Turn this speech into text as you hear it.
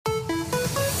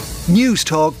News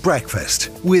Talk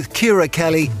Breakfast with Ciara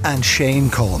Kelly and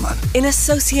Shane Coleman. In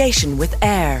association with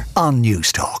AIR on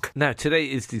News Talk. Now, today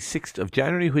is the 6th of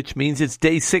January, which means it's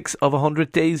day 6 of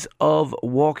 100 days of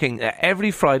walking. Every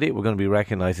Friday, we're going to be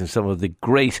recognising some of the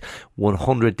great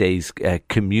 100 days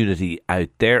community out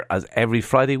there. As every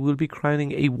Friday, we'll be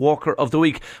crowning a Walker of the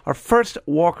Week. Our first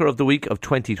Walker of the Week of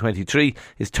 2023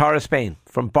 is Tara Spain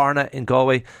from Barna in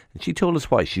Galway, and she told us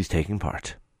why she's taking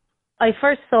part. I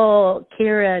first saw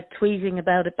Ciara tweeting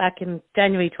about it back in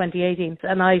January 2018,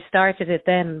 and I started it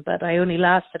then, but I only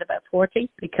lasted about 40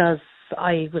 because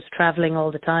I was travelling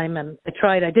all the time, and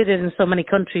I did it in so many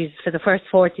countries for the first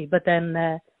 40, but then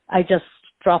I just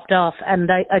dropped off, and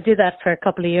I did that for a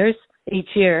couple of years each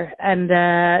year, and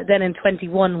then in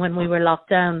 21 when we were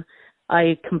locked down,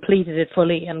 I completed it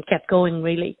fully and kept going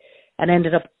really, and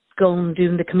ended up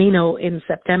doing the Camino in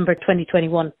September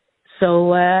 2021.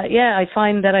 So, I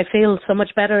find that I feel so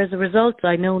much better as a result.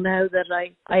 I know now that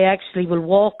I actually will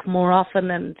walk more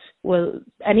often and will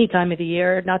any time of the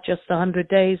year, not just 100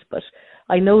 days. But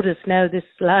I notice now this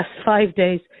last 5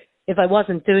 days, if I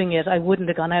wasn't doing it, I wouldn't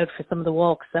have gone out for some of the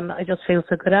walks. And I just feel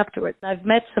so good afterwards. I've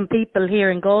met some people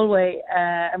here in Galway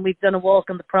and we've done a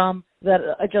walk on the prom that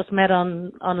I just met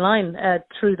online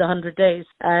through the 100 days.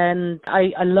 And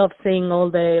I love seeing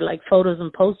all the photos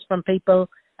and posts from people.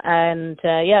 And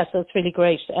so it's really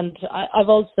great. And I've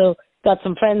also got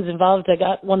some friends involved. I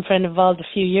got one friend involved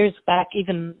a few years back,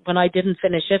 even when I didn't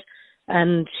finish it.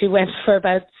 And she went for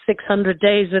about 600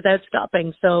 days without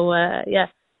stopping. So, it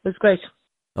was great.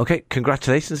 Okay,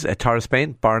 congratulations, Tara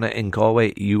Spain, Barna in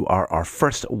Galway. You are our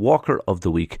first Walker of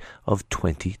the Week of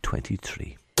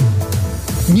 2023.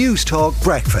 News Talk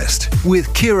Breakfast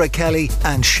with Ciara Kelly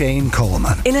and Shane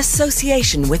Coleman. in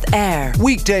association with AIR.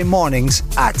 Weekday mornings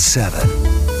at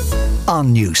 7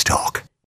 on News Talk.